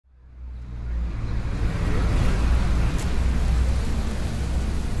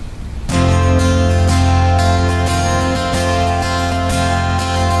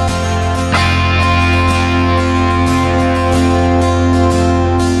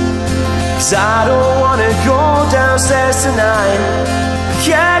'Cause I don't wanna go downstairs tonight. I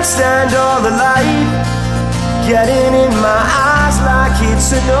can't stand all the light getting in my eyes like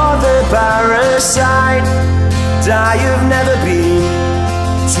it's another parasite. And I have never been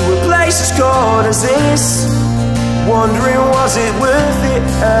to a place as cold as this, wondering was it worth it,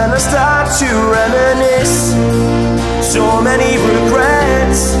 and I start to reminisce. So many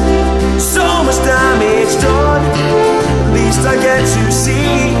regrets, so much damage done. At least I get to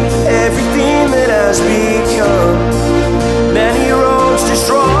see everything that has been.